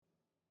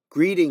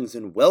Greetings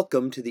and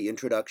welcome to the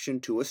Introduction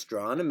to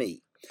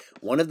Astronomy.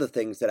 One of the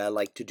things that I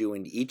like to do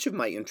in each of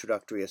my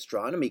introductory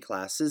astronomy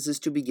classes is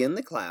to begin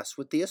the class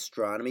with the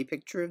astronomy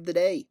picture of the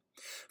day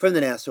from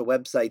the NASA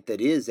website that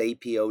is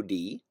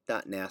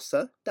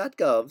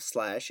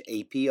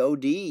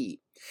apod.nasa.gov/apod.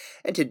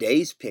 And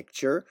today's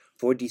picture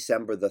for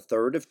December the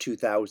 3rd of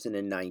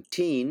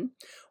 2019,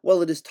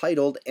 well, it is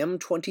titled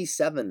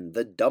M27,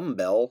 the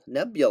Dumbbell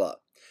Nebula.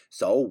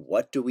 So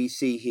what do we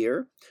see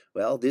here?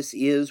 Well, this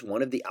is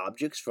one of the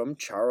objects from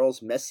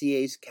Charles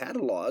Messier's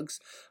catalogs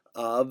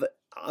of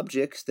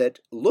objects that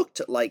looked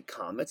like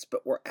comets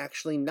but were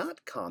actually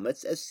not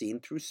comets as seen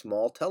through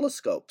small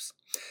telescopes.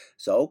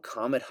 So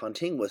comet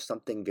hunting was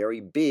something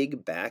very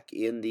big back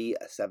in the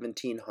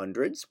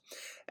 1700s,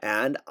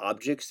 and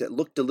objects that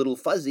looked a little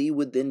fuzzy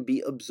would then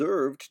be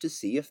observed to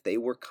see if they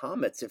were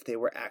comets, if they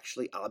were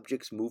actually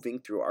objects moving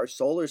through our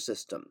solar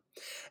system.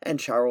 And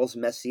Charles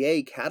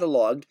Messier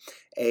cataloged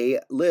a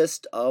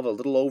list of a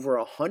little over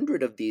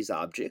 100 of these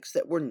objects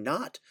that were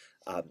not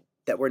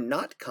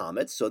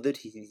comets, so that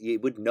he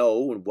would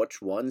know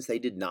which ones they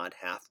did not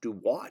have to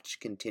watch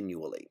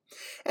continually.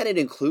 And it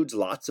includes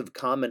lots of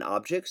common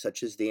objects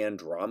such as the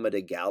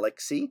Andromeda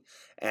Galaxy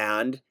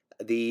and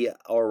the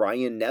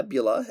Orion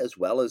Nebula, as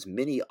well as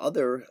many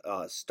other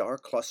star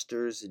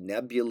clusters,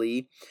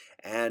 nebulae,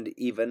 and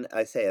even,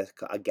 a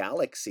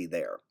galaxy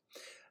there.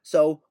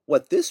 So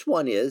what this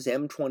one is,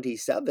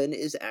 M27,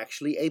 is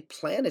actually a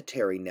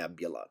planetary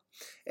nebula.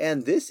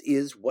 And this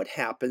is what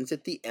happens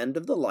at the end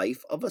of the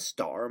life of a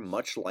star,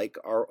 much like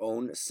our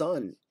own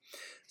sun.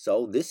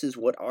 So this is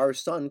what our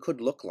sun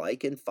could look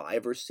like in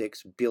 5 or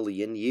 6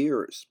 billion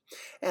years.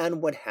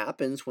 And what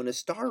happens when a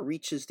star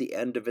reaches the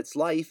end of its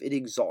life, it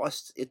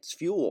exhausts its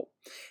fuel.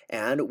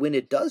 And when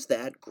it does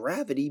that,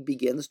 gravity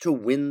begins to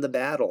win the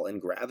battle,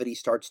 and gravity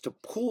starts to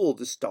pull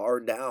the star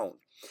down.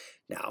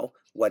 Now,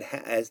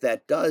 as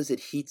that does,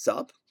 it heats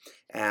up,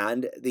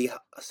 and the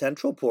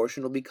central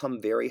portion will become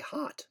very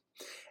hot.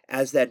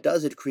 As that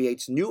does, it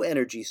creates new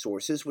energy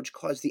sources which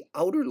cause the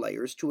outer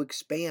layers to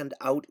expand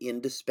out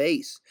into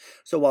space.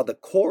 So while the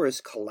core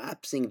is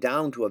collapsing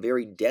down to a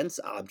very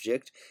dense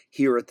object,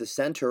 here at the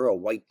center, a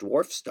white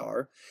dwarf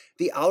star,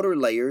 the outer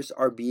layers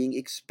are being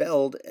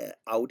expelled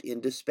out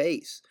into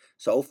space.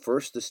 So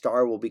first the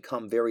star will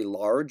become very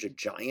large, a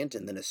giant,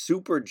 and then a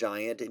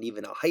supergiant, and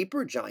even a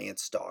hypergiant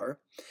star.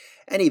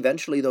 And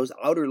eventually those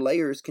outer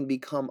layers can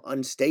become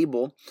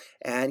unstable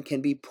and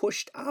can be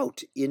pushed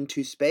out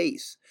into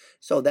space.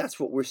 So that's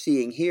what we're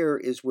seeing here,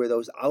 is where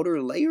those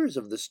outer layers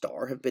of the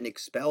star have been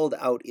expelled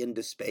out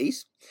into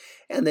space.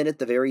 And then at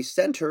the very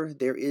center,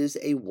 there is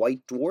a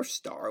white dwarf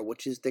star,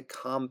 which is the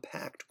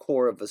compact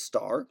core of a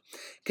star,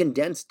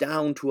 condensed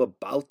down to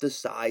about the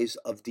size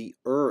of the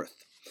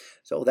Earth.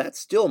 So that's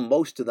still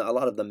a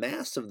lot of the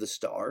mass of the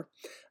star,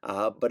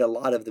 but a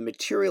lot of the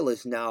material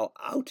is now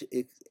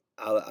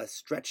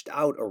stretched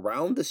out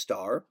around the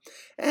star,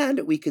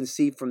 and we can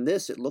see from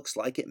this it looks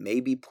like it may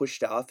be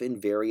pushed off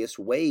in various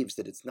waves,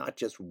 that it's not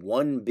just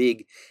one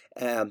big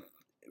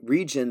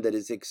region that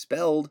is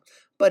expelled,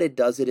 but it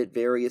does it at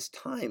various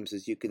times,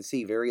 as you can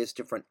see, various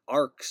different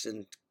arcs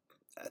and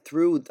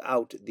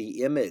throughout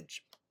the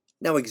image.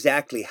 Now,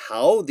 exactly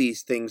how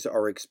these things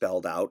are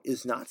expelled out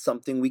is not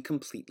something we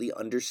completely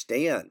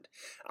understand.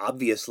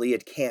 Obviously,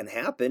 it can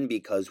happen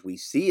because we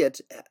see it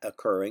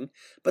occurring,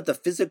 but the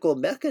physical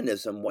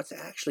mechanism, what's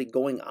actually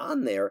going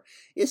on there,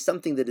 is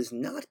something that is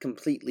not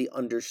completely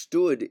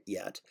understood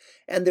yet.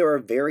 And there are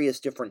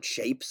various different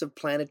shapes of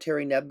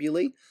planetary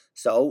nebulae,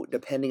 so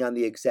depending on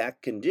the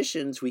exact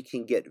conditions, we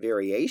can get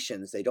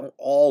variations. They don't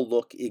all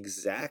look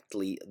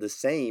exactly the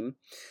same,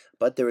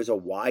 but there is a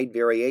wide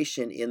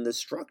variation in the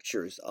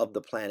structures of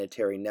the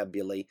planetary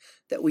nebulae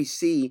that we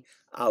see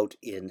out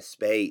in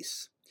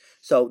space.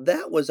 So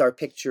that was our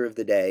picture of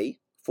the day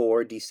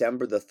for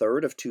December the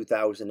 3rd of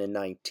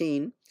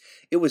 2019.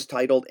 It was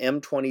titled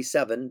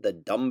M27, the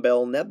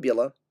Dumbbell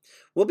Nebula.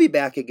 We'll be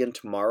back again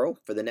tomorrow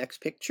for the next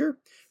picture,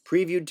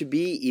 previewed to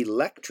be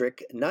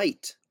Electric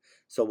Night.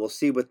 So we'll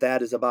see what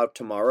that is about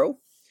tomorrow.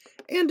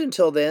 And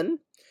until then,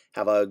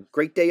 have a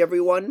great day,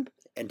 everyone,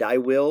 and I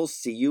will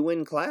see you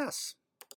in class.